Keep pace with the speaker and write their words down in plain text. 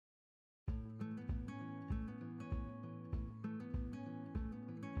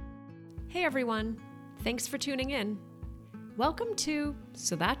Hey everyone, thanks for tuning in. Welcome to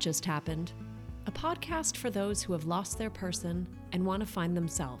So That Just Happened, a podcast for those who have lost their person and want to find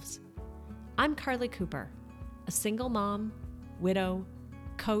themselves. I'm Carly Cooper, a single mom, widow,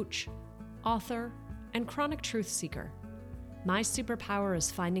 coach, author, and chronic truth seeker. My superpower is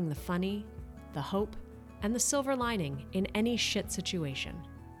finding the funny, the hope, and the silver lining in any shit situation.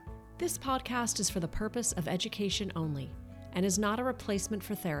 This podcast is for the purpose of education only and is not a replacement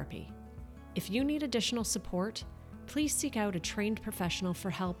for therapy. If you need additional support, please seek out a trained professional for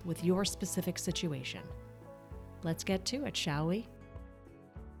help with your specific situation. Let's get to it, shall we?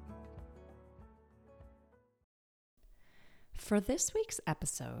 For this week's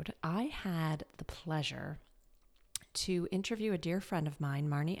episode, I had the pleasure to interview a dear friend of mine,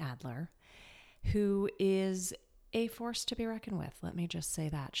 Marnie Adler, who is a force to be reckoned with. Let me just say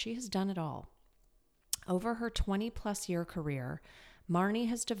that. She has done it all. Over her 20-plus year career, Marnie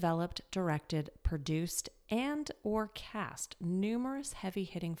has developed, directed, produced, and or cast numerous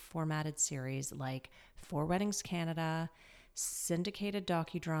heavy-hitting formatted series like Four Weddings Canada, syndicated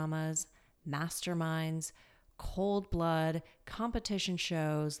docudramas, Masterminds, Cold Blood, competition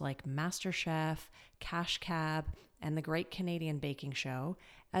shows like MasterChef, Cash Cab, and The Great Canadian Baking Show,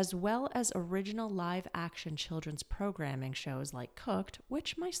 as well as original live-action children's programming shows like Cooked,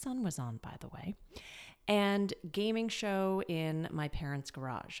 which my son was on, by the way, and gaming show in my parents'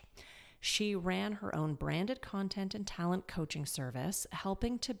 garage. She ran her own branded content and talent coaching service,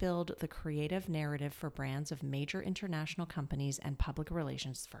 helping to build the creative narrative for brands of major international companies and public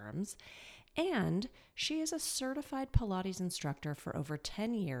relations firms. And she is a certified Pilates instructor for over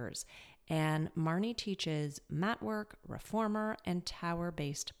 10 years. And Marnie teaches mat work, reformer, and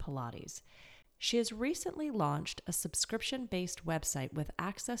tower-based Pilates. She has recently launched a subscription-based website with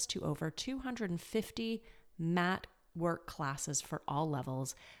access to over 250 mat work classes for all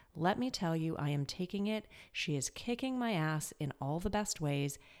levels. Let me tell you, I am taking it. She is kicking my ass in all the best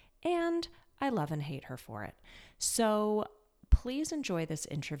ways, and I love and hate her for it. So please enjoy this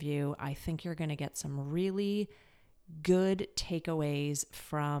interview. I think you're going to get some really good takeaways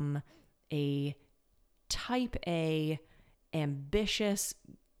from a type A, ambitious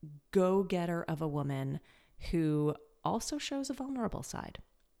go-getter of a woman who also shows a vulnerable side.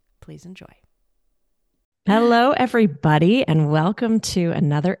 Please enjoy. Hello, everybody, and welcome to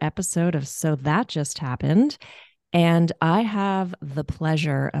another episode of So That Just Happened. And I have the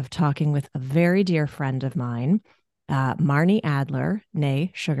pleasure of talking with a very dear friend of mine, Marnie Adler, née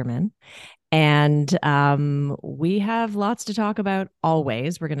Sugarman. And we have lots to talk about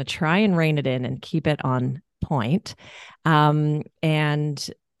always. We're going to try and rein it in and keep it on point. And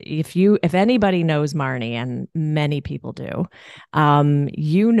if anybody knows Marnie, and many people do,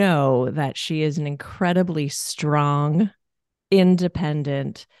 you know that she is an incredibly strong,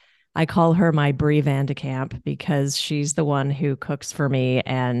 independent. I call her my Brie Vandekamp because she's the one who cooks for me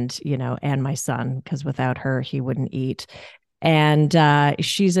and my son, because without her, he wouldn't eat. And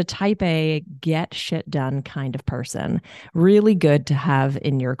she's a type A, get shit done kind of person. Really good to have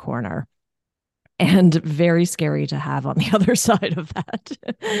in your corner. And very scary to have on the other side of that.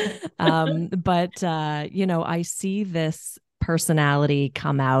 But I see this personality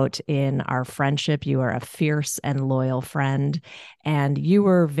come out in our friendship. You are a fierce and loyal friend, and you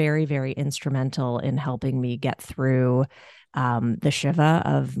were very, very instrumental in helping me get through the Shiva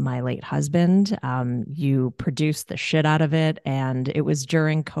of my late husband. You produced the shit out of it, and it was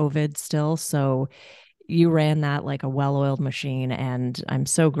during COVID still. So you ran that like a well-oiled machine, and I'm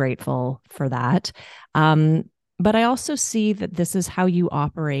so grateful for that. But I also see that this is how you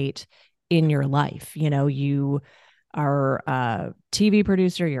operate in your life. You are a TV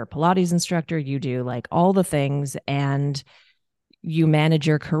producer, you're a Pilates instructor, you do like all the things, and you manage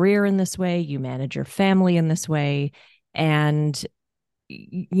your career in this way, you manage your family in this way. And,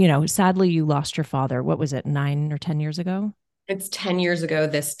 sadly, you lost your father. What was it, 9 or 10 years ago? It's 10 years ago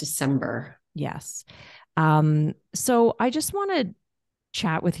this December. Yes. So I just want to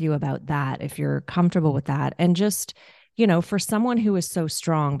chat with you about that, if you're comfortable with that. And just, for someone who is so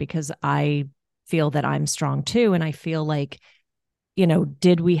strong, because I feel that I'm strong too. And I feel like,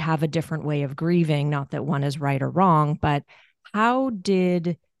 did we have a different way of grieving? Not that one is right or wrong, but how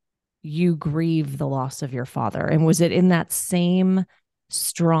did you grieve the loss of your father? And was it in that same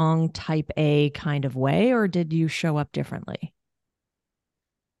strong type A kind of way, or did you show up differently?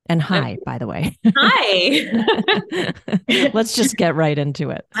 And hi, by the way. Hi. Let's just get right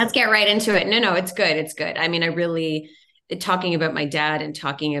into it. Let's get right into it. No, it's good. It's good. I mean, talking about my dad and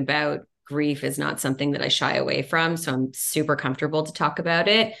talking about grief is not something that I shy away from. So I'm super comfortable to talk about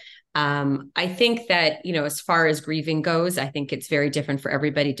it. I think that, as far as grieving goes, I think it's very different for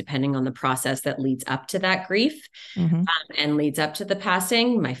everybody depending on the process that leads up to that grief, Mm-hmm. and leads up to the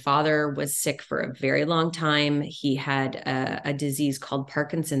passing. My father was sick for a very long time. He had a disease called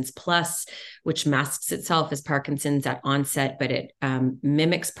Parkinson's plus, which masks itself as Parkinson's at onset, but it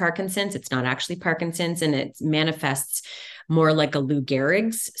mimics Parkinson's. It's not actually Parkinson's, and it manifests more like a Lou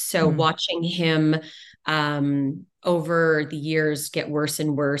Gehrig's. So watching him over the years get worse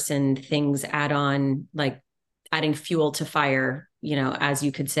and worse, and things add on, like adding fuel to fire, as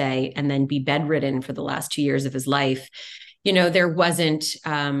you could say, and then be bedridden for the last 2 years of his life. There wasn't,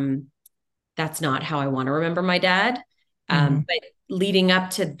 that's not how I want to remember my dad. But leading up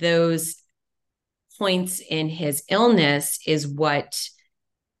to those points in his illness is what,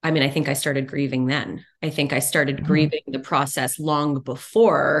 I think I started grieving then. I think I started grieving the process long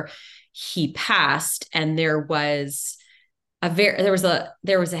before he passed. And there was a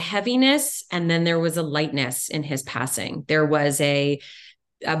heaviness, and then there was a lightness in his passing. There was a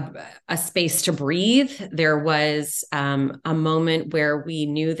space to breathe. There was a moment where we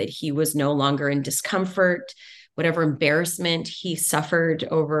knew that he was no longer in discomfort. Whatever embarrassment he suffered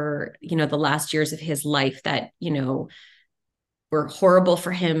over, the last years of his life that, were horrible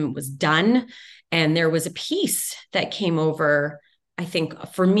for him, was done. And there was a peace that came over. I think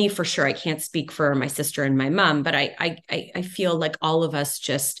for me, for sure, I can't speak for my sister and my mom, but I feel like all of us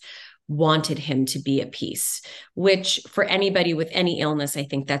just wanted him to be at peace, which for anybody with any illness, I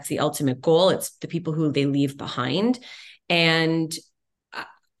think that's the ultimate goal. It's the people who they leave behind. And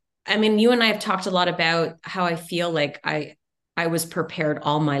you and I have talked a lot about how I feel like I was prepared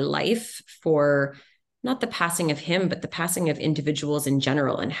all my life for not the passing of him, but the passing of individuals in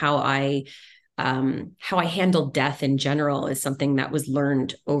general, and how I handle death in general is something that was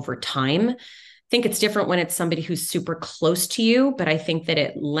learned over time. I think it's different when it's somebody who's super close to you, but I think that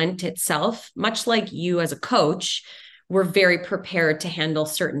it lent itself, much like you as a coach, were very prepared to handle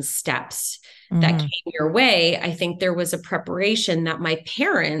certain steps that came your way. I think there was a preparation that my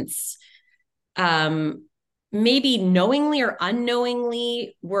parents, maybe knowingly or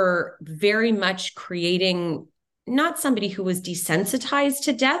unknowingly, were very much creating, not somebody who was desensitized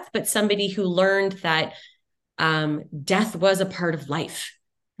to death, but somebody who learned that death was a part of life,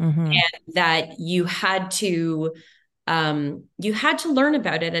 and that you had to learn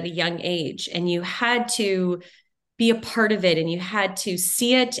about it at a young age, and you had to be a part of it, and you had to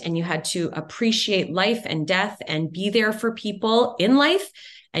see it, and you had to appreciate life and death, and be there for people in life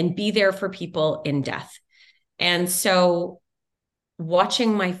and be there for people in death. And so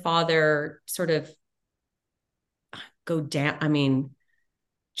watching my father sort of go down,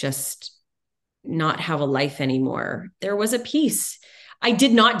 just not have a life anymore, there was a peace. I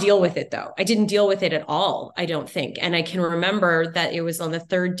did not deal with it, though. I didn't deal with it at all, I don't think. And I can remember that it was on the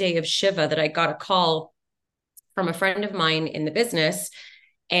third day of Shiva that I got a call from a friend of mine in the business,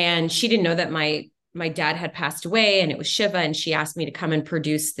 and she didn't know that my dad had passed away, and it was Shiva, and she asked me to come and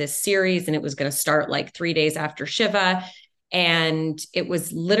produce this series, and it was going to start like 3 days after Shiva. And it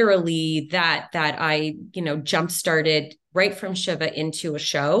was literally that I, jump started right from Shiva into a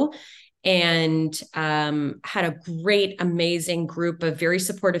show, and had a great, amazing group of very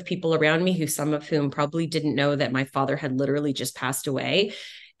supportive people around me, some of whom probably didn't know that my father had literally just passed away.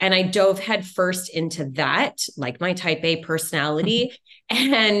 And I dove headfirst into that, like my type A personality.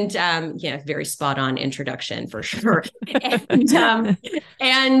 And very spot on introduction for sure. And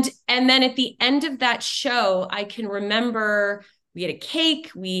then at the end of that show, I can remember we had a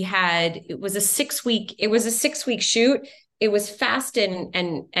cake. It was a 6-week shoot. It was fast and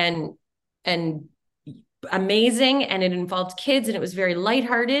amazing, and it involved kids, and it was very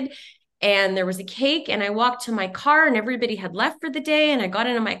lighthearted. And there was a cake, and I walked to my car, and everybody had left for the day. And I got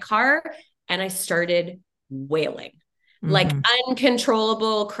into my car, and I started wailing, like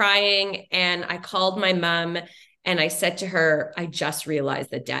uncontrollable crying. And I called my mom, and I said to her, I just realized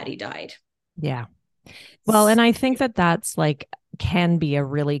that Daddy died. Yeah. Well, and I think that that's can be a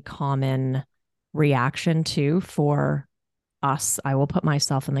really common reaction too for us. I will put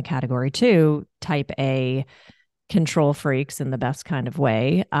myself in the category too, type A control freaks in the best kind of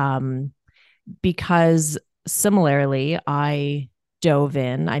way. Because similarly, I dove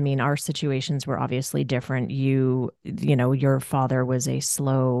in. Our situations were obviously different. Your father was a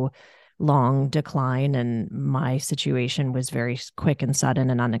slow, long decline, and my situation was very quick and sudden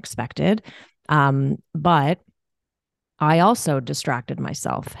and unexpected. But I also distracted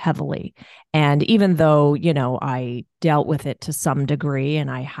myself heavily. And even though, I dealt with it to some degree, and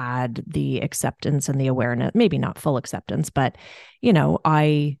I had the acceptance and the awareness, maybe not full acceptance, but,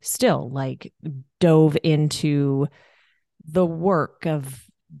 I still dove into the work of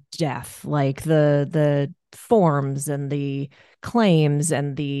death, like the forms and the claims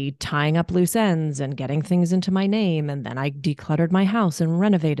and the tying up loose ends and getting things into my name. And then I decluttered my house and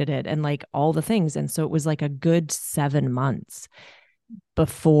renovated it and like all the things. And so it was like a good 7 months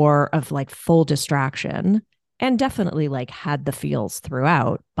before of like full distraction, and definitely like had the feels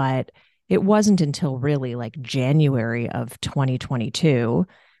throughout. But it wasn't until really like January of 2022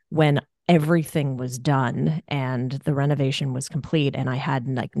 when everything was done and the renovation was complete and I had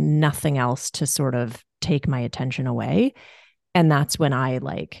like nothing else to sort of take my attention away. And that's when I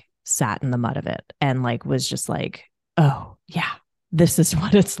like sat in the mud of it and like was just like, oh yeah, this is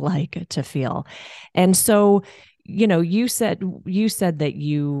what it's like to feel. And so, you said that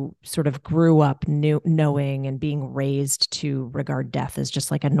you sort of grew up knowing and being raised to regard death as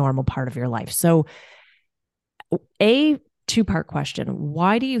just like a normal part of your life. So a two-part question: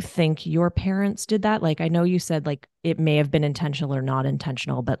 why do you think your parents did that? Like, I know you said like it may have been intentional or not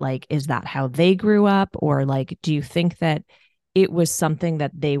intentional, but like, is that how they grew up? Or like, do you think that it was something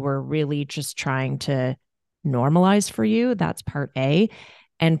that they were really just trying to normalize for you? That's part A.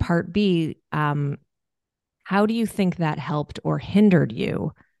 And part B, how do you think that helped or hindered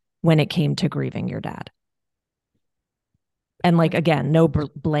you when it came to grieving your dad? And like, again, no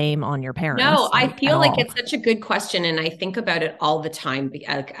blame on your No, parents, I like at feel like all. it's such a good question. And I think about it all the time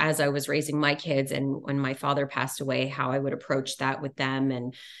as I was raising my kids and when my father passed away, how I would approach that with them.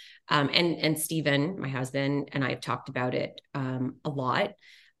 And Stephen, my husband, and I have talked about it a lot.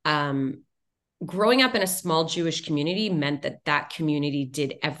 Um, Growing up in a small Jewish community meant that that community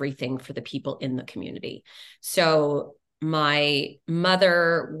did everything for the people in the community. So my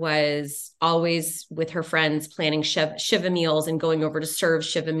mother was always with her friends planning Shiva meals and going over to serve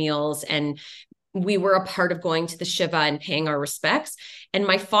Shiva meals. And we were a part of going to the Shiva and paying our respects. And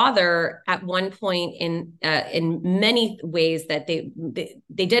my father, at one point, in many ways, that they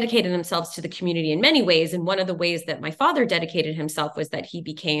dedicated themselves to the community in many ways. And one of the ways that my father dedicated himself was that he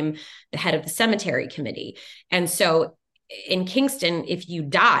became the head of the cemetery committee. And so in Kingston, if you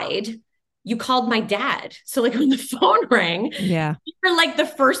died, you called my dad. So like when the phone rang, Yeah. were like the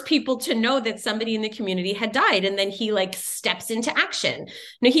first people to know that somebody in the community had died. And then he like steps into action.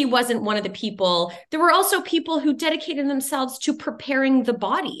 Now, he wasn't one of the people. There were also people who dedicated themselves to preparing the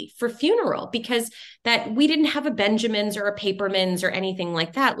body for funeral, because that we didn't have a Benjamins or a Papermans or anything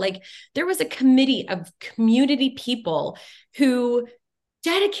like that. Like there was a committee of community people who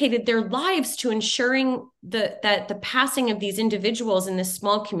dedicated their lives to ensuring that the passing of these individuals in this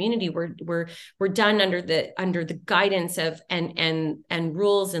small community were done under the guidance of and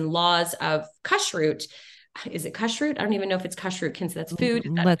rules and laws of kashrut. Is it kashrut? I don't even know if it's kashrut. That's food.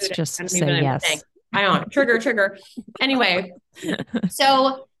 Is that Let's food? I just don't say even know what I'm saying. yes. I don't know. Trigger. Anyway,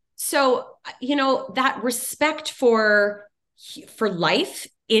 so that respect for life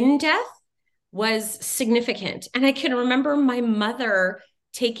in death was significant. And I can remember my mother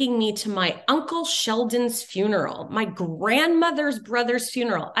taking me to my Uncle Sheldon's funeral, my grandmother's brother's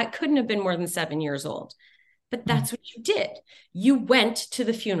funeral. I couldn't have been more than 7 years old, but that's what you did. You went to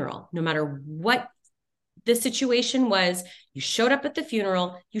the funeral, no matter what the situation was. You showed up at the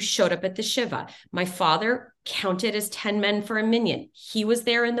funeral, you showed up at the Shiva. My father counted as 10 men for a minyan. He was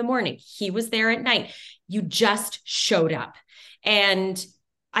there in the morning, he was there at night. You just showed up. And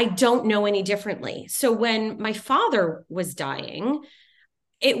I don't know any differently. So when my father was dying,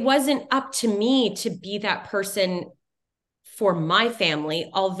 it wasn't up to me to be that person for my family.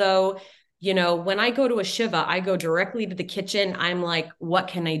 Although, when I go to a Shiva, I go directly to the kitchen. I'm like, what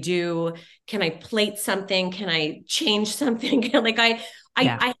can I do? Can I plate something? Can I change something? Like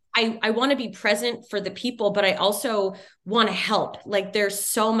Yeah. I want to be present for the people, but I also want to help. Like there's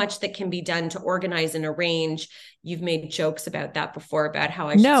so much that can be done to organize and arrange. You've made jokes about that before, about how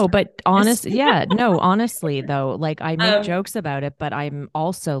I should No, start but this. honestly though, like I make um, jokes about it, but I'm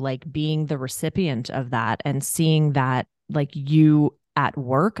also like being the recipient of that and seeing that like you at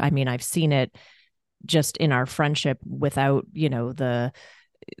work. I mean, I've seen it just in our friendship without,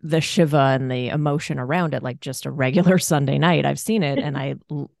 the Shiva and the emotion around it, like just a regular Sunday night. I've seen it and I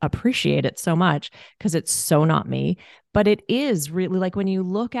appreciate it so much because it's so not me. But it is really like when you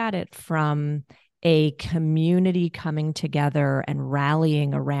look at it from a community coming together and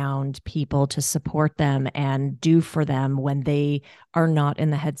rallying around people to support them and do for them when they are not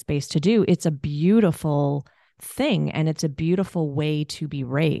in the headspace to do, it's a beautiful thing and it's a beautiful way to be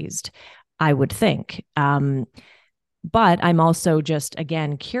raised, I would think. But I'm also just,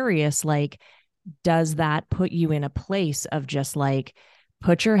 again, curious, like, does that put you in a place of just like,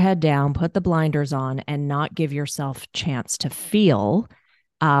 put your head down, put the blinders on, and not give yourself chance to feel?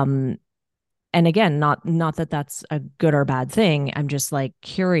 Um, and again, not that that's a good or bad thing. I'm just like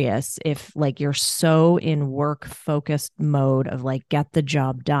curious if like you're so in work focused mode of like get the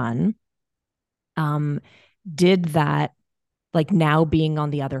job done. Um, did that, like, now being on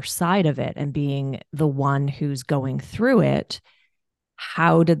the other side of it and being the one who's going through it,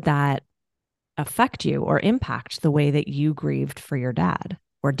 how did that affect you or impact the way that you grieved for your dad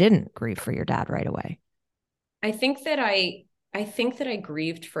or didn't grieve for your dad right away? I think that I think that I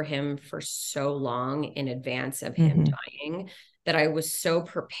grieved for him for so long in advance of him dying that I was so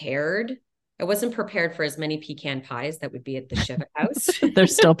prepared. I wasn't prepared for as many pecan pies that would be at the Shiva house. They're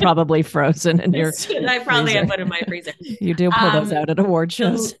still probably frozen in your I probably freezer. have one in my freezer. You do pull those out at award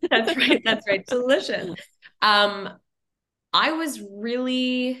shows. That's right. That's right. Delicious. Um, I was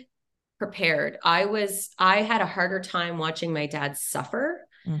really prepared. I had a harder time watching my dad suffer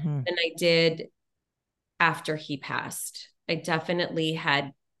Mm-hmm. than I did after he passed. I definitely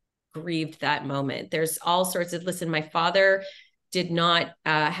had grieved that moment. There's all sorts of, listen, my father did not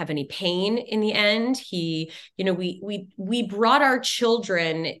have any pain in the end. He, we brought our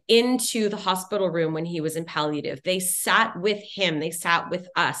children into the hospital room when he was in palliative. They sat with him. They sat with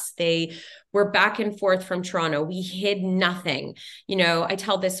us. They were back and forth from Toronto. We hid nothing. I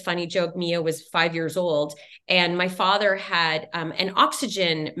tell this funny joke. Mia was 5 years old, and my father had an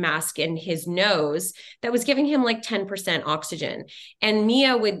oxygen mask in his nose that was giving him like 10% oxygen. And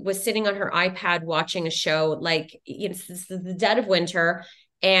Mia was sitting on her iPad watching a show, like, it's the dead of winter.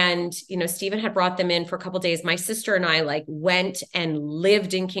 And, Stephen had brought them in for a couple of days. My sister and I like went and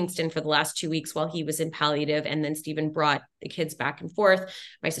lived in Kingston for the last 2 weeks while he was in palliative. And then Stephen brought the kids back and forth.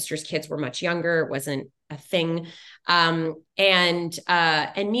 My sister's kids were much younger. It wasn't a thing. And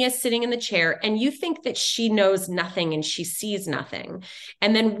Mia's sitting in the chair, and you think that she knows nothing and she sees nothing.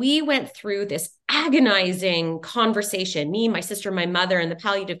 And then we went through this agonizing conversation, me, my sister, my mother, and the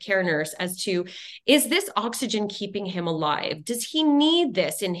palliative care nurse, as to, is this oxygen keeping him alive? Does he need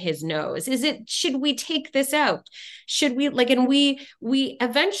this in his nose? Should we take this out? Should we and we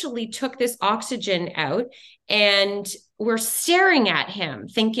eventually took this oxygen out, and we're staring at him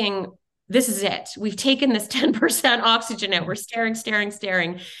thinking, this is it. We've taken this 10% oxygen out. We're staring, staring,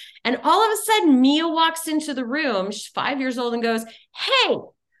 staring. And all of a sudden, Mia walks into the room. She's 5 years old and goes, hey,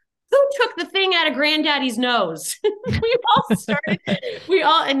 who took the thing out of granddaddy's nose? And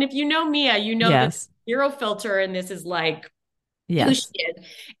if you know Mia, you know Yes. that zero filter, and this is like, Yes. who she is.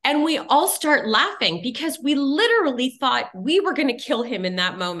 And we all start laughing because we literally thought we were going to kill him in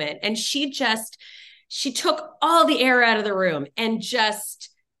that moment. And she took all the air out of the room and just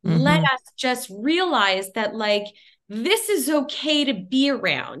let us just realize that, like, this is okay to be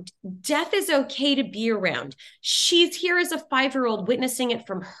around. Death is okay to be around. She's here as a 5-year-old witnessing it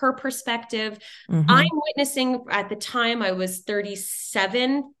from her perspective. I'm witnessing, at the time I was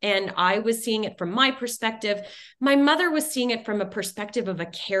 37, and I was seeing it from my perspective. My mother was seeing it from a perspective of a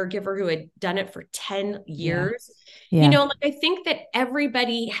caregiver who had done it for 10 years. Yeah. I think that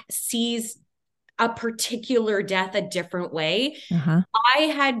everybody sees a particular death a different way. I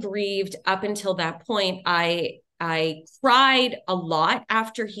had grieved up until that point. I cried a lot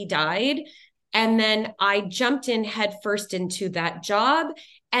after he died. And then I jumped in headfirst into that job.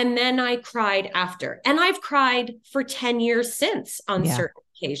 And then I cried after. And I've cried for 10 years since on certain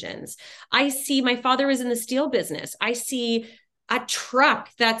occasions. I see, my father was in the steel business. I see a truck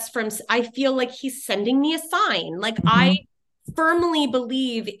I feel like he's sending me a sign. Like, I firmly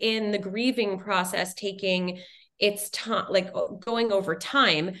believe in the grieving process taking its time, like going over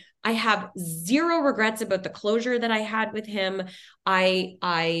time. I have zero regrets about the closure that I had with him. I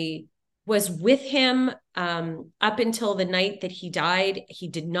was with him up until the night that he died. He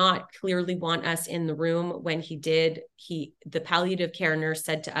did not clearly want us in the room when he did. The palliative care nurse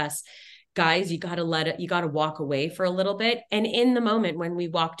said to us, guys, you got to walk away for a little bit. And in the moment when we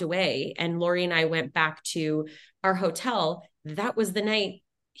walked away and Lori and I went back to our hotel, that was the night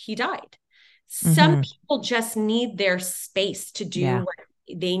he died. Some people just need their space to do what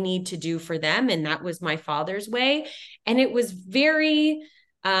they need to do for them. And that was my father's way. And it was very,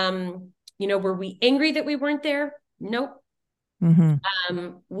 were we angry that we weren't there? Nope.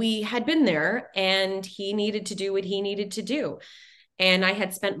 We had been there, and he needed to do what he needed to do. And I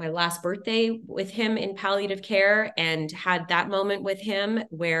had spent my last birthday with him in palliative care and had that moment with him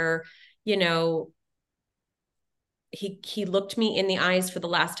where, he looked me in the eyes for the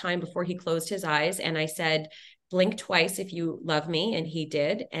last time before he closed his eyes. And I said, blink twice if you love me. And he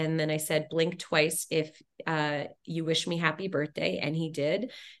did. And then I said, blink twice if you wish me happy birthday. And he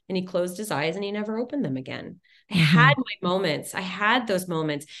did. And he closed his eyes and he never opened them again. I had my moments. I had those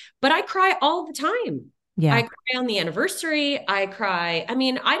moments, but I cry all the time. Yeah. I cry on the anniversary. I cry. I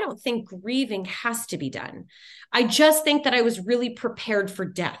mean, I don't think grieving has to be done. I just think that I was really prepared for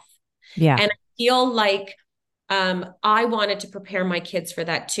death. Yeah. And I feel like I wanted to prepare my kids for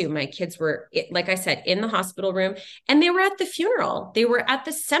that too. My kids were, like I said, in the hospital room, and they were at the funeral. They were at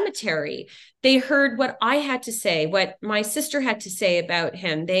the cemetery. They heard what I had to say, what my sister had to say about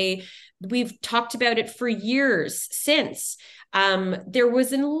him. We've talked about it for years since. There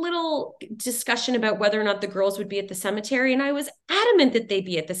was a little discussion about whether or not the girls would be at the cemetery, and I was adamant that they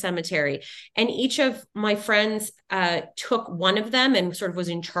be at the cemetery. And each of my friends took one of them and sort of was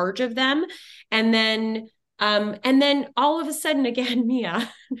in charge of them. And then all of a sudden, again, Mia,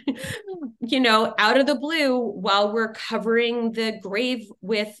 out of the blue, while we're covering the grave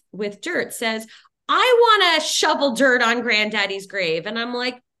with dirt, says, "I want to shovel dirt on Granddaddy's grave," and I'm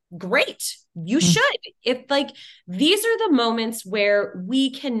like, "Great, you Mm. should." If like these are the moments where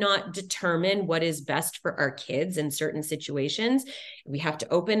we cannot determine what is best for our kids in certain situations, we have to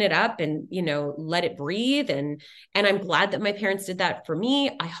open it up and let it breathe. And I'm glad that my parents did that for me.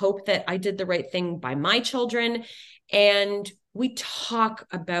 I hope that I did the right thing by my children. And we talk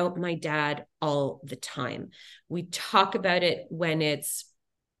about my dad all the time. We talk about it when it's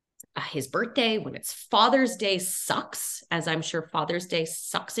his birthday, when it's Father's Day sucks, as I'm sure Father's Day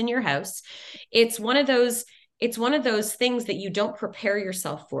sucks in your house. It's one of those things that you don't prepare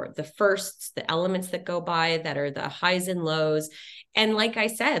yourself for. The firsts, the elements that go by that are the highs and lows. And like I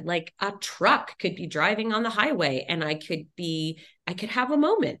said, like a truck could be driving on the highway and I could have a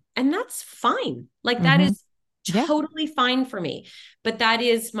moment, and that's fine. Like that Mm-hmm. is Yeah. totally fine for me. But that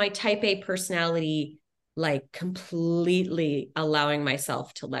is my type A personality, like completely allowing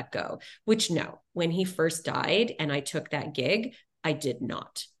myself to let go, which no, when he first died and I took that gig, I did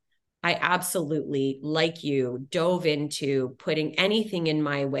not. I absolutely, like you, dove into putting anything in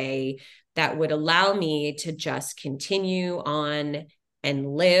my way that would allow me to just continue on and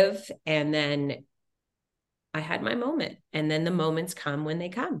live. And then I had my moment. And then the moments come when they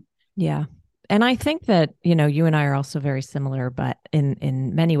come. Yeah. And I think that, you and I are also very similar, but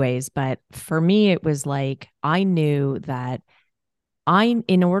in many ways. But for me, it was like I knew that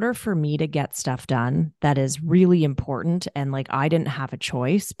in order for me to get stuff done that is really important, and like I didn't have a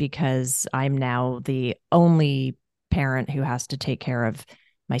choice because I'm now the only parent who has to take care of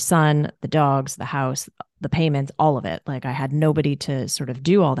my son, the dogs, the house, the payments, all of it. Like I had nobody to sort of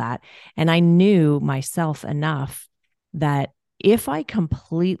do all that. And I knew myself enough that if I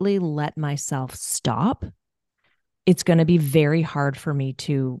completely let myself stop, it's going to be very hard for me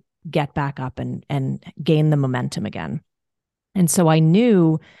to get back up and gain the momentum again. And so I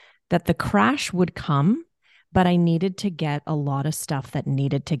knew that the crash would come, but I needed to get a lot of stuff that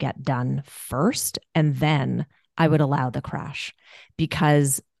needed to get done first. And then I would allow the crash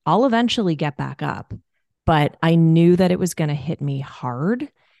because I'll eventually get back up. But I knew that it was going to hit me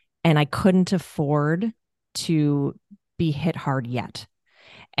hard and I couldn't afford to be hit hard yet.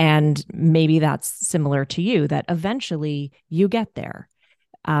 And maybe that's similar to you, that eventually you get there.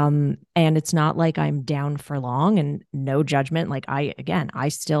 And it's not like I'm down for long, and no judgment. Like I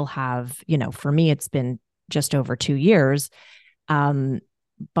still have, for me, it's been just over 2 years. Um,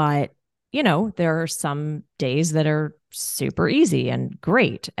 but there are some days that are super easy and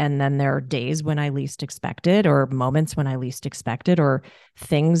great. And then there are days when I least expected, or moments when I least expected, or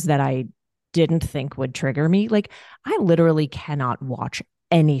things that I didn't think would trigger me. Like I literally cannot watch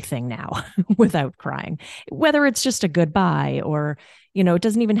anything now without crying, whether it's just a goodbye or, it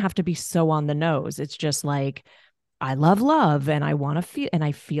doesn't even have to be so on the nose. It's just like, I love and I want to feel, and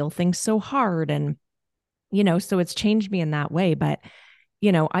I feel things so hard. And, so it's changed me in that way. But,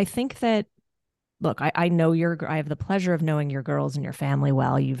 I think that, look, I know I have the pleasure of knowing your girls and your family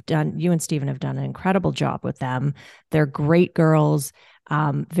well. You and Stephen have done an incredible job with them. They're great girls,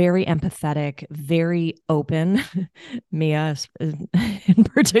 very empathetic, very open. Mia in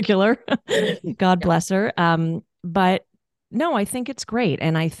particular, God bless her. But no, I think it's great.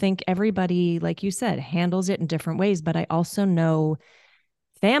 And I think everybody, like you said, handles it in different ways. But I also know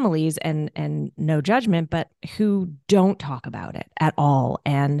families, and no judgment, but who don't talk about it at all.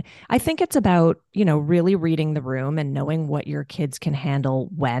 And I think it's about, really reading the room and knowing what your kids can handle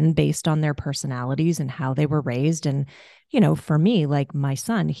when, based on their personalities and how they were raised. And, for me, like my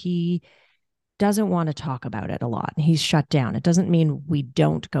son, he doesn't want to talk about it a lot. He's shut down. It doesn't mean we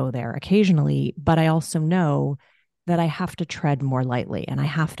don't go there occasionally, but I also know that I have to tread more lightly and I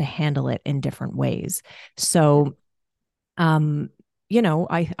have to handle it in different ways. So, um,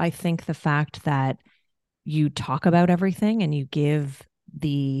 I think the fact that you talk about everything and you give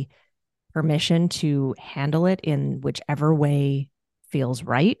the permission to handle it in whichever way feels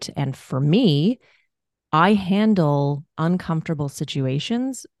right. And for me, I handle uncomfortable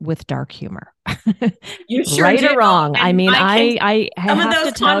situations with dark humor. You sure Right do. or wrong. I And mean, I can I some of have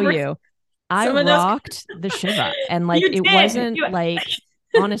those to tell you, I some of those rocked the Shiva. And like you it did. wasn't like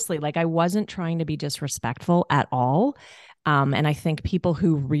honestly, like I wasn't trying to be disrespectful at all. And I think people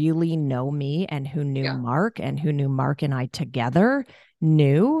who really know me and who knew Yeah. Mark and who knew Mark and I together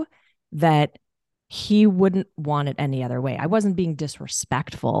knew that he wouldn't want it any other way. I wasn't being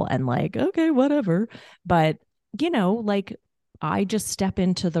disrespectful and like, okay, whatever. But, like I just step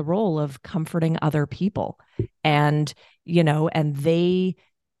into the role of comforting other people. And, and they,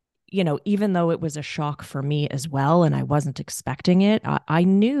 even though it was a shock for me as well, and I wasn't expecting it, I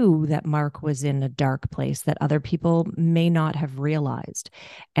knew that Mark was in a dark place that other people may not have realized.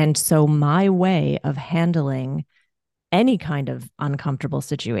 And so my way of handling any kind of uncomfortable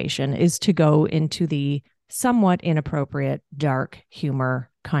situation is to go into the somewhat inappropriate, dark humor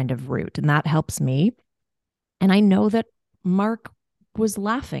kind of route. And that helps me. And I know that Mark was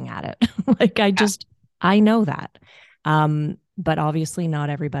laughing at it. Like Yeah. I know that. But obviously not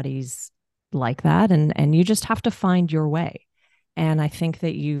everybody's like that. And you just have to find your way. And I think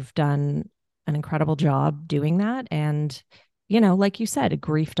that you've done an incredible job doing that. And, like you said,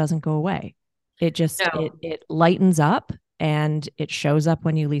 grief doesn't go away. It just No. it lightens up and it shows up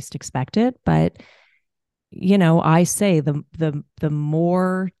when you least expect it. But I say the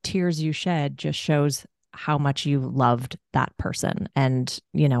more tears you shed just shows how much you loved that person. And,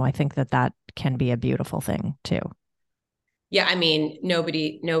 I think that that can be a beautiful thing too. Yeah, I mean,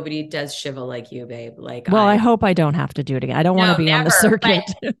 nobody does Shiva like you, babe. Like Well, I I hope I don't have to do it again. I don't want to no, be on the never. But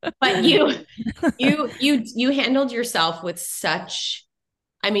circuit. but you handled yourself with such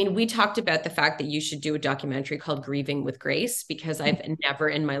I mean, we talked about the fact that you should do a documentary called Grieving with Grace because I've never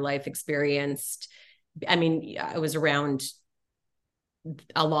in my life experienced I mean, I was around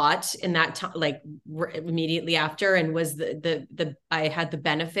a lot in that time, like immediately after, and was the I had the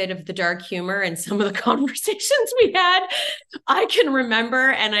benefit of the dark humor and some of the conversations we had. I can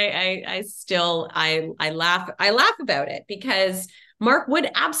remember, and I still I laugh about it because Mark would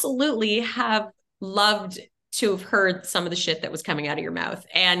absolutely have loved to have heard some of the shit that was coming out of your mouth,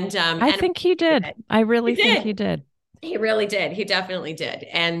 I and think he did. I he really think did. he did. He really did. He definitely did.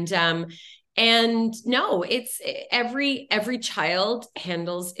 And no, it's every child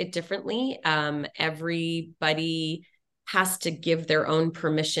handles it differently. Everybody has to give their own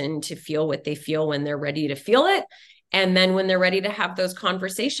permission to feel what they feel when they're ready to feel it. And then when they're ready to have those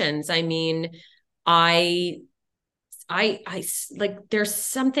conversations, I mean, I I like there's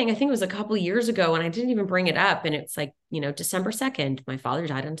something I think it was a couple of years ago and I didn't even bring it up and it's like, December 2nd, my father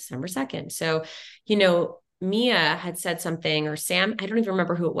died on December 2nd. So, Mia had said something or Sam, I don't even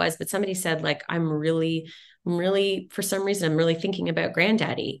remember who it was, but somebody said like I'm really for some reason I'm really thinking about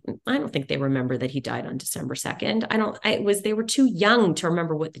granddaddy. I don't think they remember that he died on December 2nd. They were too young to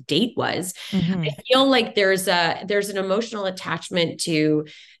remember what the date was. Mm-hmm. I feel like there's an emotional attachment to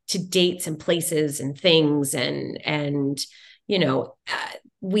dates and places and things and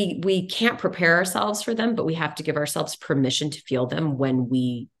we can't prepare ourselves for them but we have to give ourselves permission to feel them when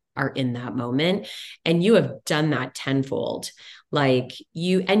we are in that moment and you have done that tenfold like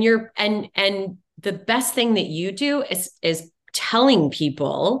you and you're and the best thing that you do is telling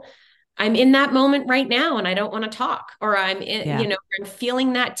people I'm in that moment right now and I don't want to talk or Yeah. I'm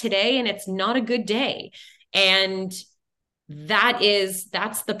feeling that today and it's not a good day and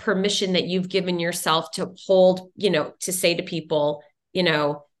that's the permission that you've given yourself to hold, to say to people,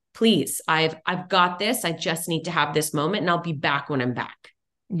 please, I've got this. I just need to have this moment and I'll be back when I'm back.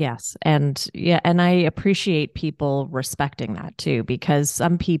 Yes. And yeah, and I appreciate people respecting that too, because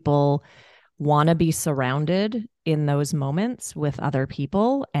some people want to be surrounded in those moments with other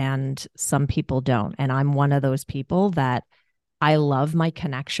people and some people don't. And I'm one of those people that I love my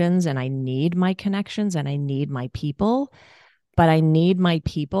connections and I need my connections and I need my people, but I need my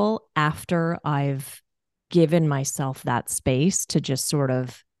people after I've given myself that space to just sort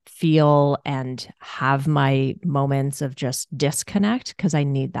of feel and have my moments of just disconnect because I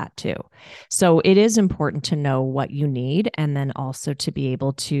need that too. So it is important to know what you need and then also to be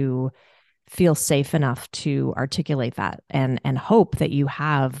able to feel safe enough to articulate that and hope that you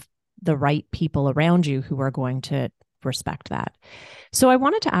have the right people around you who are going to respect that. So I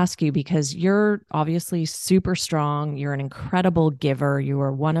wanted to ask you because you're obviously super strong, you're an incredible giver, you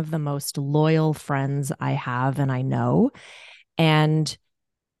are one of the most loyal friends I have and I know. And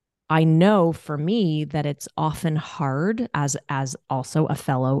I know for me that it's often hard as also a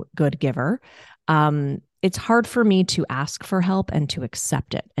fellow good giver. It's hard for me to ask for help and to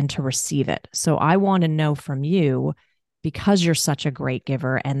accept it and to receive it. So I want to know from you, because you're such a great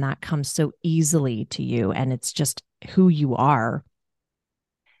giver and that comes so easily to you and it's just who you are,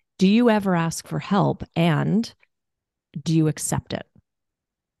 do you ever ask for help and do you accept it?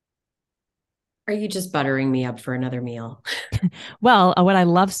 Are you just buttering me up for another meal? Well, what I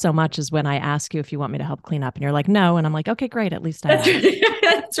love so much is when I ask you if you want me to help clean up and you're like, no. And I'm like, okay, great. At least I That's asked. right.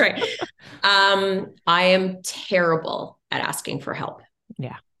 That's right. I am terrible at asking for help.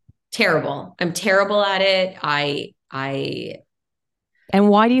 Yeah. Terrible. I'm terrible at it. And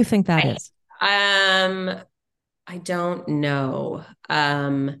why do you think that I, is? I don't know.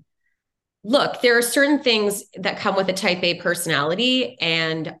 Look, there are certain things that come with a type A personality,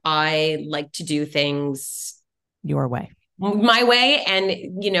 and I like to do things Your way. my way.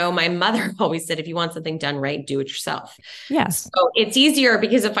 And, my mother always said, if you want something done right, do it yourself. Yes. So it's easier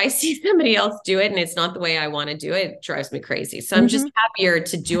because if I see somebody else do it and it's not the way I want to do it, it drives me crazy. So I'm just happier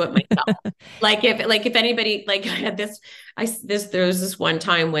to do it myself. If anybody, like I had there was this one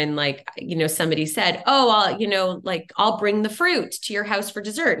time when somebody said, oh, I'll bring the fruit to your house for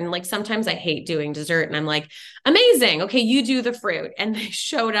dessert. And like, sometimes I hate doing dessert and I'm like, amazing. Okay. You do the fruit. And they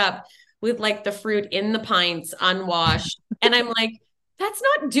showed up with like the fruit in the pints unwashed. And I'm like, that's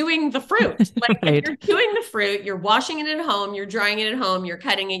not doing the fruit. Like right. If you're doing the fruit, you're washing it at home, you're drying it at home, you're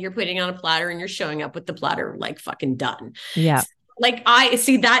cutting it, you're putting it on a platter and you're showing up with the platter like fucking done. Yeah. So, like I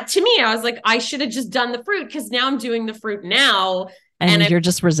see that to me, I was like, I should have just done the fruit because now I'm doing the fruit now. And you're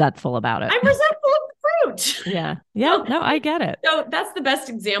just resentful about it. I'm resentful of the fruit. Yeah. Yeah. No, I get it. So that's the best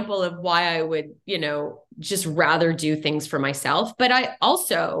example of why I would, just rather do things for myself. But I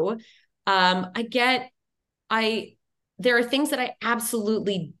also, there are things that I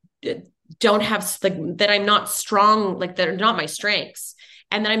absolutely don't have, like that I'm not strong, like that are not my strengths,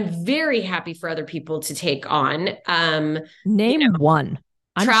 and that I'm very happy for other people to take on. Name one.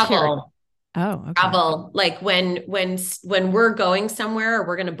 Travel. Oh, okay. Travel. Like when we're going somewhere or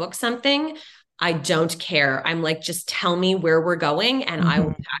we're going to book something, I don't care. I'm like, just tell me where we're going and I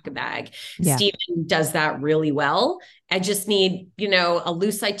will pack a bag. Yeah. Stephen does that really well. I just need, a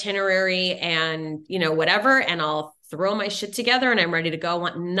loose itinerary and, whatever, and I'll throw my shit together and I'm ready to go. I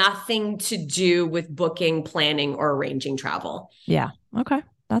want nothing to do with booking, planning, or arranging travel. Yeah. Okay.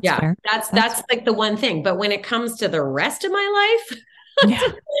 That's fair. That's like the one thing. But when it comes to the rest of my life,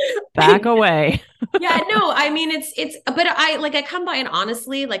 yeah, back away. Yeah, no, I mean, but I come by and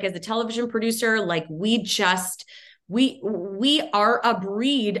honestly, like as a television producer, like we are a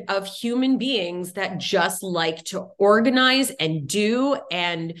breed of human beings that just like to organize and do,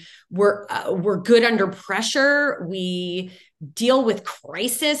 and we're good under pressure. We deal with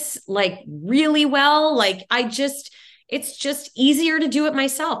crisis like really well. Like it's just easier to do it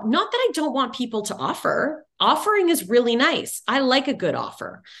myself. Not that I don't want people to offer. Offering is really nice. I like a good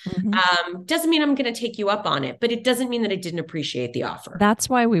offer. Doesn't mean I'm going to take you up on it, but it doesn't mean that I didn't appreciate the offer. That's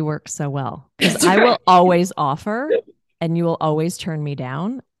why we work so well. Because I will always offer and you will always turn me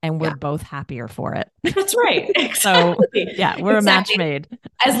down and we're both happier for it. That's right. Exactly. So yeah, we're a match made.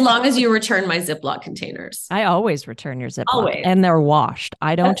 As long as you return my Ziploc containers. I always return your Ziploc and they're washed.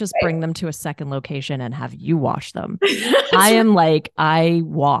 I don't just bring them to a second location and have you wash them. I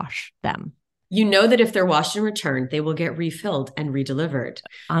wash them. You know that if they're washed and returned, they will get refilled and redelivered.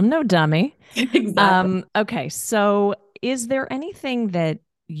 I'm no dummy. Exactly. Okay. So is there anything that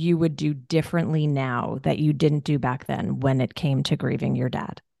you would do differently now that you didn't do back then when it came to grieving your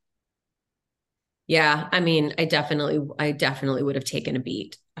dad? Yeah. I mean, I definitely would have taken a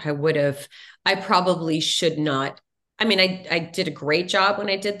beat. I probably should not. I mean, I did a great job when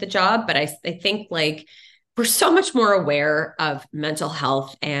I did the job, but I think like we're so much more aware of mental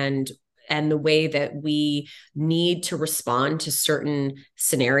health and the way that we need to respond to certain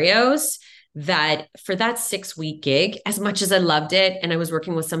scenarios, that for that 6-week gig, as much as I loved it, and I was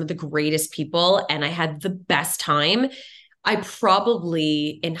working with some of the greatest people and I had the best time, I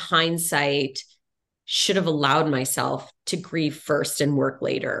probably, in hindsight, should have allowed myself to grieve first and work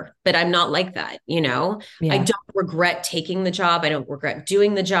later. But I'm not like that, Yeah. I don't regret taking the job. I don't regret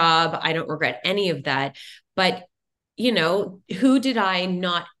doing the job. I don't regret any of that. But, who did I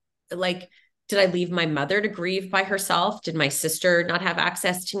not like? Did I leave my mother to grieve by herself? Did my sister not have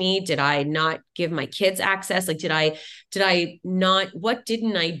access to me? Did I not give my kids access? Like, did I not, what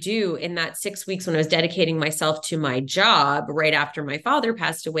didn't I do in that 6 weeks when I was dedicating myself to my job right after my father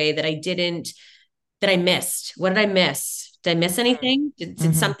passed away that I missed? What did I miss? Did I miss anything?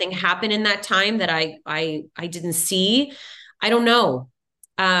 Did something happen in that time that I didn't see? I don't know.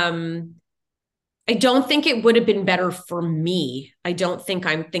 I don't think it would have been better for me. I don't think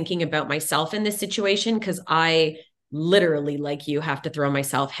I'm thinking about myself in this situation because I literally, like you, have to throw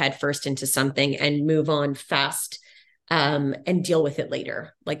myself headfirst into something and move on fast and deal with it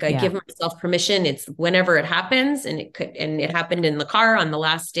later. Like I Yeah. give myself permission. It's whenever it happens. And it happened in the car on the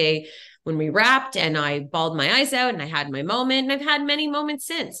last day when we wrapped, and I bawled my eyes out and I had my moment, and I've had many moments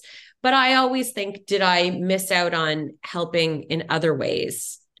since. But I always think, did I miss out on helping in other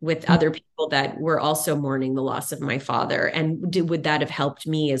ways with other people that were also mourning the loss of my father? And would that have helped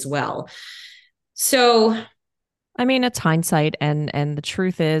me as well? So I mean, it's hindsight, and the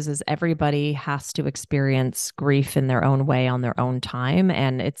truth is everybody has to experience grief in their own way on their own time,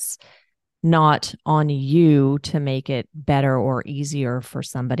 and it's not on you to make it better or easier for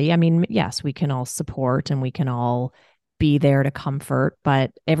somebody. I mean, yes, we can all support and we can all be there to comfort,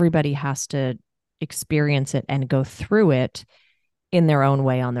 but everybody has to experience it and go through it in their own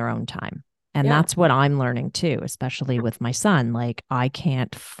way on their own time. And yeah, that's what I'm learning too, especially with my son. Like, I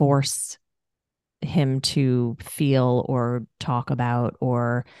can't force him to feel or talk about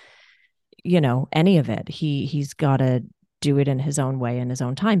or any of it. He's got to do it in his own way in his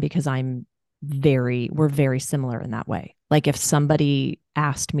own time, because we're very similar in that way. Like, if somebody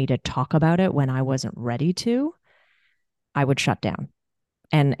asked me to talk about it when I wasn't ready to, I would shut down.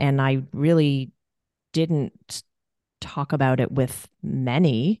 And I really didn't talk about it with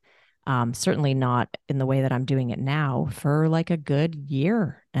many, certainly not in the way that I'm doing it now, for like a good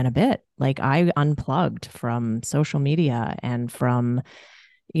year and a bit. Like, I unplugged from social media and from,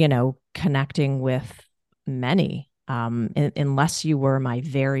 connecting with many. Unless you were my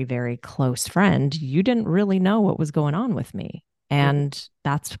very, very close friend, you didn't really know what was going on with me. And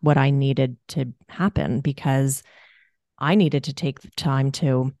that's what I needed to happen, because I needed to take the time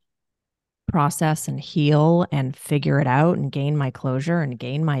to process and heal and figure it out and gain my closure and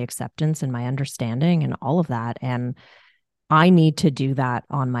gain my acceptance and my understanding and all of that. And I need to do that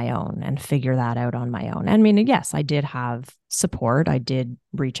on my own and figure that out on my own. I mean, yes, I did have support. I did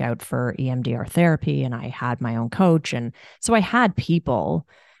reach out for EMDR therapy, and I had my own coach. And so I had people,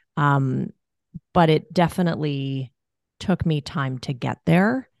 but it definitely took me time to get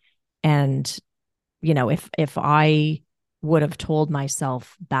there. And, if I would have told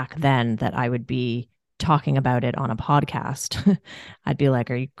myself back then that I would be talking about it on a podcast, I'd be like,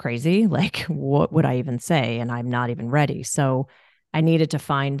 are you crazy? Like, what would I even say? And I'm not even ready. So I needed to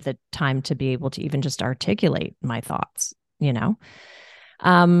find the time to be able to even just articulate my thoughts, you know?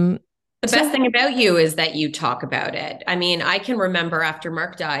 Um, the so best thing about you is that you talk about it. I mean, I can remember after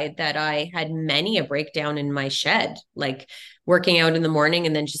Mark died that I had many a breakdown in my shed, like working out in the morning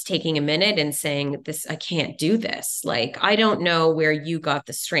and then just taking a minute and saying, this, I can't do this. Like, I don't know where you got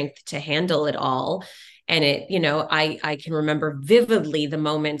the strength to handle it all. And I can remember vividly the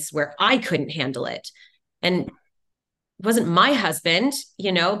moments where I couldn't handle it. And wasn't my husband,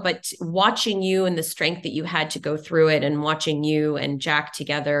 but watching you and the strength that you had to go through it, and watching you and Jack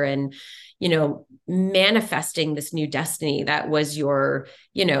together, and, manifesting this new destiny that was your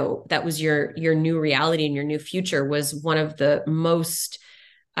new reality and your new future, was one of the most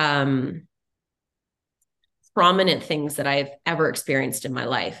prominent things that I've ever experienced in my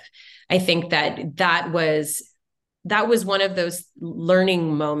life. I think that was one of those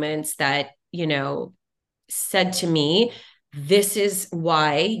learning moments that, said to me, this is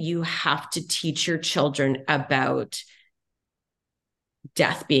why you have to teach your children about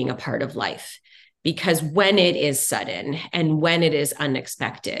death being a part of life. Because when it is sudden and when it is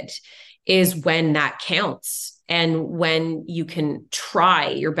unexpected is when that counts. And when you can try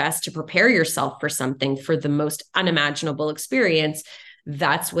your best to prepare yourself for something, for the most unimaginable experience,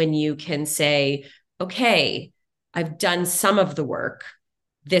 that's when you can say, okay, I've done some of the work.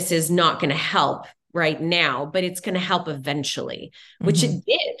 This is not going to help right now, but it's going to help eventually, which it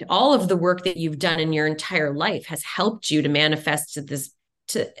did. All of the work that you've done in your entire life has helped you to manifest to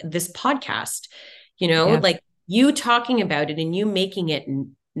this podcast, like you talking about it and you making it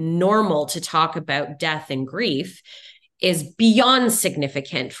normal to talk about death and grief is beyond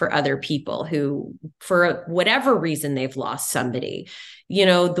significant for other people who, for whatever reason, they've lost somebody.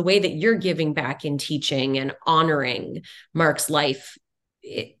 The way that you're giving back in teaching and honoring Mark's life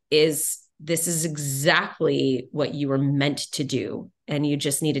this is exactly what you were meant to do. And you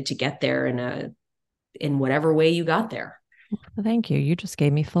just needed to get there in whatever way you got there. Thank you. You just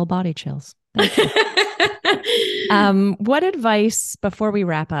gave me full body chills. What advice, before we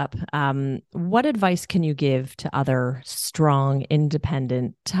wrap up, what advice can you give to other strong,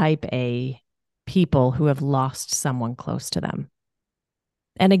 independent, type A people who have lost someone close to them?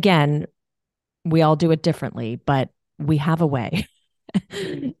 And again, we all do it differently, but we have a way.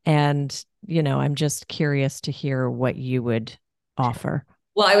 And, I'm just curious to hear what you would offer.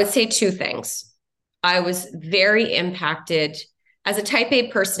 Well, I would say two things. I was very impacted As a type A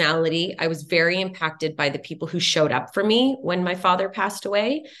personality, I was very impacted by the people who showed up for me when my father passed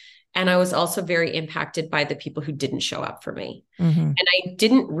away. And I was also very impacted by the people who didn't show up for me. Mm-hmm. And I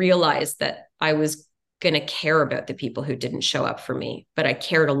didn't realize that I was going to care about the people who didn't show up for me, but I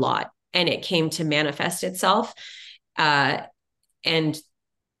cared a lot. And it came to manifest itself. And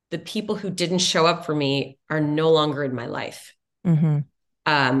the people who didn't show up for me are no longer in my life.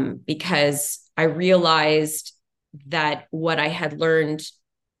 Mm-hmm. Because I realized that what I had learned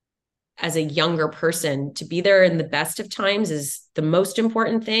as a younger person, to be there in the best of times is the most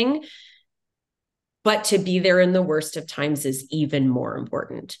important thing, but to be there in the worst of times is even more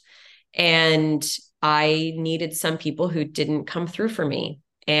important. And I needed some people who didn't come through for me,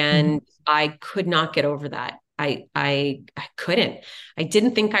 and I could not get over that. I couldn't. I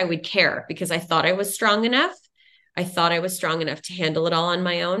didn't think I would care because I thought I was strong enough. I thought I was strong enough to handle it all on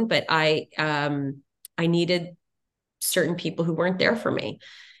my own, but I needed certain people who weren't there for me.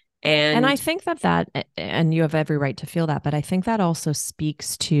 And I think that, and you have every right to feel that, but I think that also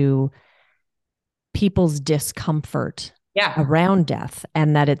speaks to people's discomfort around death,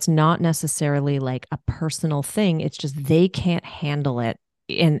 and that it's not necessarily like a personal thing. It's just they can't handle it,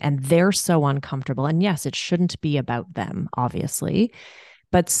 and they're so uncomfortable. And yes, it shouldn't be about them, obviously,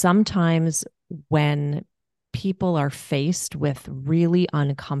 but sometimes when people are faced with really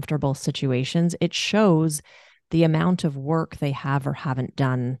uncomfortable situations, it shows the amount of work they have or haven't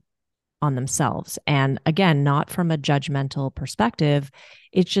done on themselves. And again, not from a judgmental perspective,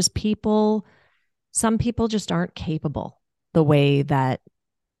 it's just some people just aren't capable the way that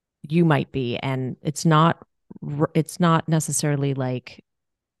you might be. And it's not necessarily like,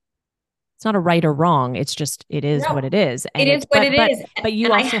 it's not a right or wrong. It's just, it is what it is. And it is what it is. But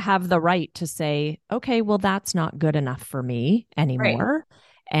you also have the right to say, okay, well, that's not good enough for me anymore. Right.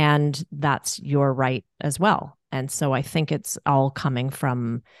 And that's your right as well. And so I think it's all coming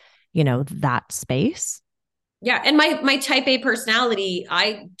from, that space. Yeah. And my type A personality,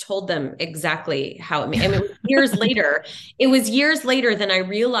 I told them exactly how it made. I mean, it was years later than I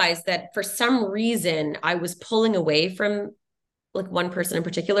realized that for some reason I was pulling away from like one person in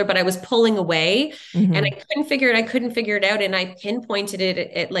particular, but I was pulling away and I couldn't figure it out. And I pinpointed it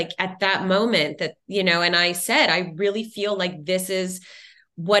at like at that moment that, and I said, I really feel like this is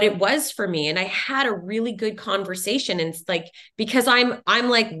what it was for me. And I had a really good conversation. And it's like, because I'm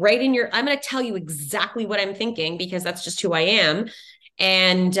like right in I'm going to tell you exactly what I'm thinking because that's just who I am.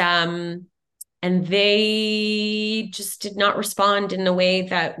 And they just did not respond in a way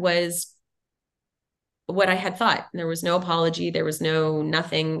that was what I had thought. There was no apology. There was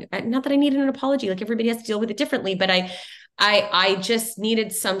nothing. Not that I needed an apology. Like everybody has to deal with it differently, but I just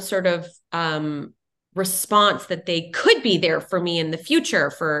needed some sort of response that they could be there for me in the future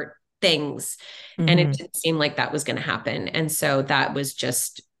for things. And it didn't seem like that was going to happen. And so that was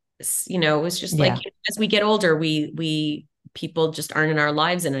just, it was just like, as we get older, we people just aren't in our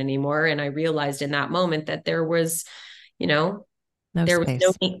lives anymore. And I realized in that moment that there was, there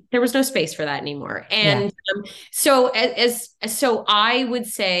was no space for that anymore. And so I would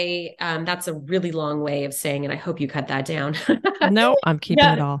say that's a really long way of saying, and I hope you cut that down. No, I'm keeping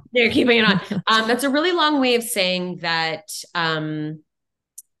it all. They're keeping it on. That's a really long way of saying that.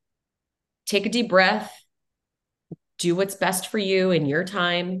 Take a deep breath, do what's best for you in your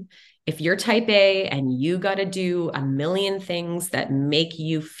time. If you're type A and you got to do a million things that make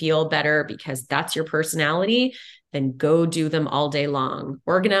you feel better because that's your personality, then go do them all day long.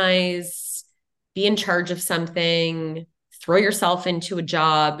 Organize, be in charge of something, throw yourself into a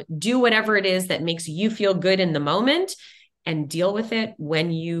job, do whatever it is that makes you feel good in the moment and deal with it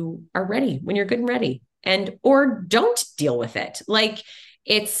when you are ready, when you're good and ready, or don't deal with it. Like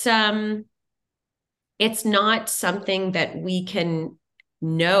it's not something that we can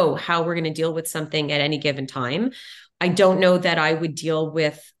know how we're going to deal with something at any given time. I don't know that I would deal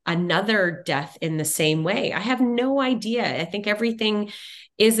with another death in the same way. I have no idea. I think everything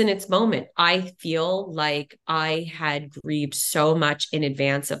is in its moment. I feel like I had grieved so much in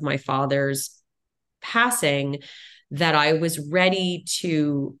advance of my father's passing that I was ready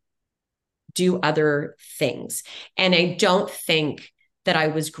to do other things. And I don't think that I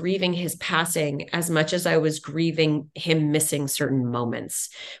was grieving his passing as much as I was grieving him missing certain moments,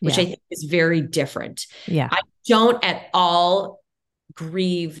 which I think is very different. Yeah. I don't at all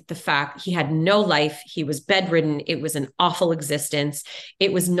grieve the fact he had no life. He was bedridden. It was an awful existence.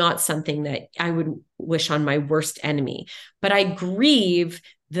 It was not something that I would wish on my worst enemy, but I grieve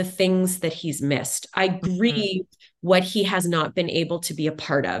the things that he's missed. I grieve what he has not been able to be a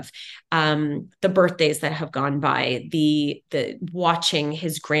part of. The birthdays that have gone by, the watching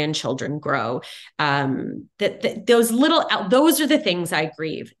his grandchildren grow. Those are the things I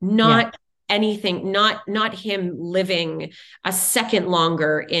grieve, not anything, not him living a second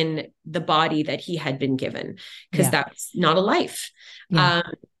longer in the body that he had been given, because that's not a life.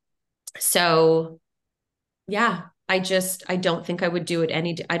 So yeah, I don't think I would do it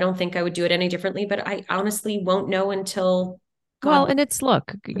I don't think I would do it any differently, but I honestly won't know until God. Well, and it's,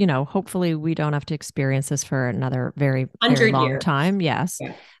 look, hopefully we don't have to experience this for another very, very 100 long years. time. Yes.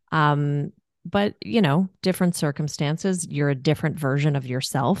 But, different circumstances, you're a different version of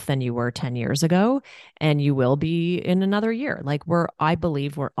yourself than you were 10 years ago, and you will be in another year. Like, I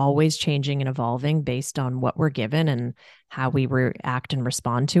believe we're always changing and evolving based on what we're given and how we react and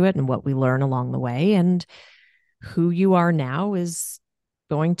respond to it and what we learn along the way. And who you are now is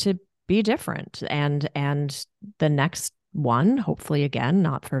going to be different. And the next one, hopefully, again,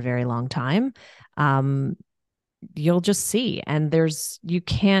 not for a very long time, you'll just see. And you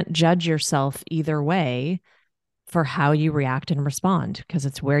can't judge yourself either way for how you react and respond, because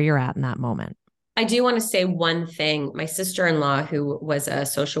it's where you're at in that moment. I do want to say one thing. My sister-in-law, who was a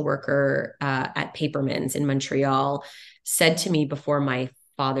social worker at Paperman's in Montreal, said to me before my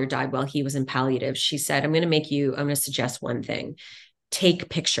father died while he was in palliative, she said, I'm going to suggest one thing. Take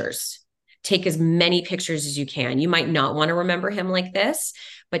pictures. Take as many pictures as you can. You might not want to remember him like this,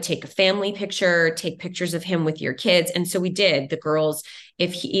 but take a family picture, take pictures of him with your kids. And so we did. The girls,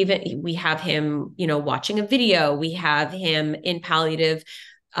 we have him, watching a video, we have him in palliative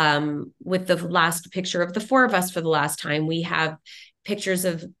with the last picture of the four of us for the last time. We have pictures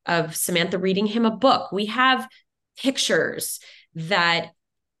of Samantha reading him a book. We have pictures that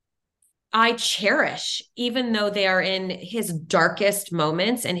I cherish, even though they are in his darkest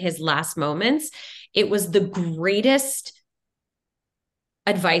moments and his last moments. It was the greatest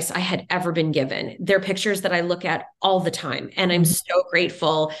advice I had ever been given. They're pictures that I look at all the time. And I'm so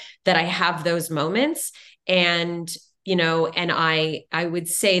grateful that I have those moments. And, and I would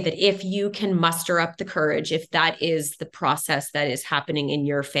say that if you can muster up the courage, if that is the process that is happening in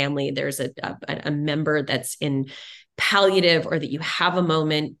your family, there's a member that's in palliative, or that you have a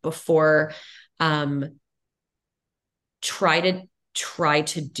moment before, try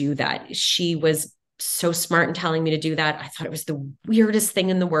to do that. She was so smart in telling me to do that. I thought it was the weirdest thing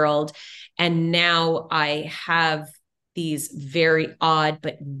in the world. And now I have these very odd,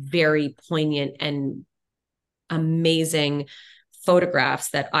 but very poignant and amazing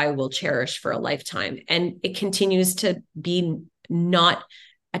photographs that I will cherish for a lifetime. And it continues to be not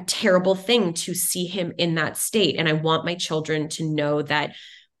a terrible thing to see him in that state. And I want my children to know that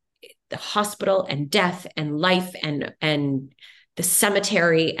the hospital and death and life and the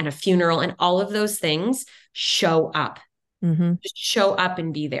cemetery and a funeral and all of those things show up. Just show up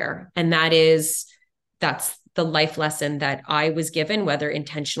and be there. And that's the life lesson that I was given, whether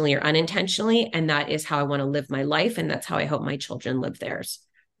intentionally or unintentionally. And that is how I want to live my life. And that's how I hope my children live theirs.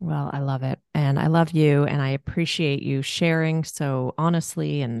 Well, I love it. And I love you. And I appreciate you sharing so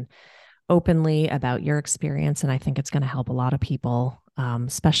honestly and openly about your experience. And I think it's going to help a lot of people,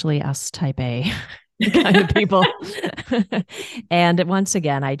 especially us type A kind of people. And once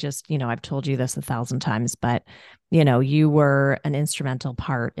again, I just, I've told you this 1,000 times, but, you were an instrumental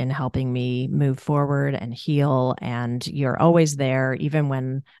part in helping me move forward and heal. And you're always there, even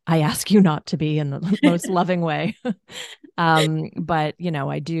when I ask you not to be, in the most loving way. But,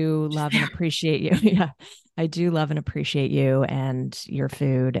 I do love and appreciate you. Yeah, I do love and appreciate you and your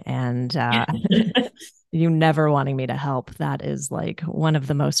food, and you never wanting me to help. That is like one of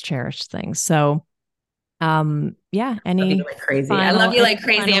the most cherished things. So yeah, any like crazy. I love you like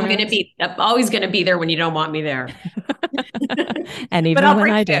crazy. I'm always going to be there when you don't want me there. And even when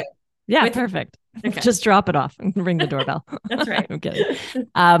I do. Yeah, perfect. Okay. Just drop it off and ring the doorbell. That's right. I'm kidding.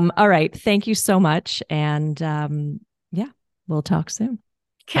 All right. Thank you so much. And yeah, we'll talk soon.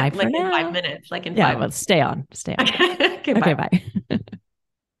 Bye for now. 5 minutes. Like in 5 minutes. Well, stay on. Okay, bye.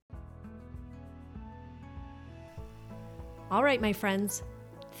 All right, my friends.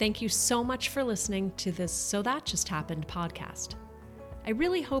 Thank you so much for listening to this So That Just Happened podcast. I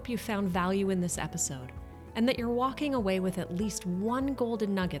really hope you found value in this episode, and that you're walking away with at least one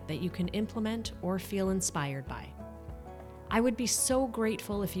golden nugget that you can implement or feel inspired by. I would be so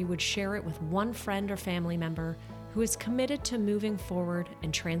grateful if you would share it with one friend or family member who is committed to moving forward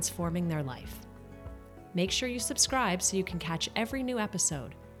and transforming their life. Make sure you subscribe so you can catch every new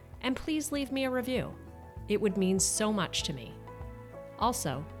episode, and please leave me a review. It would mean so much to me.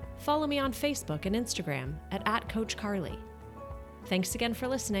 Also, follow me on Facebook and Instagram at @CoachCarly. Thanks again for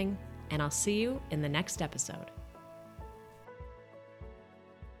listening, and I'll see you in the next episode.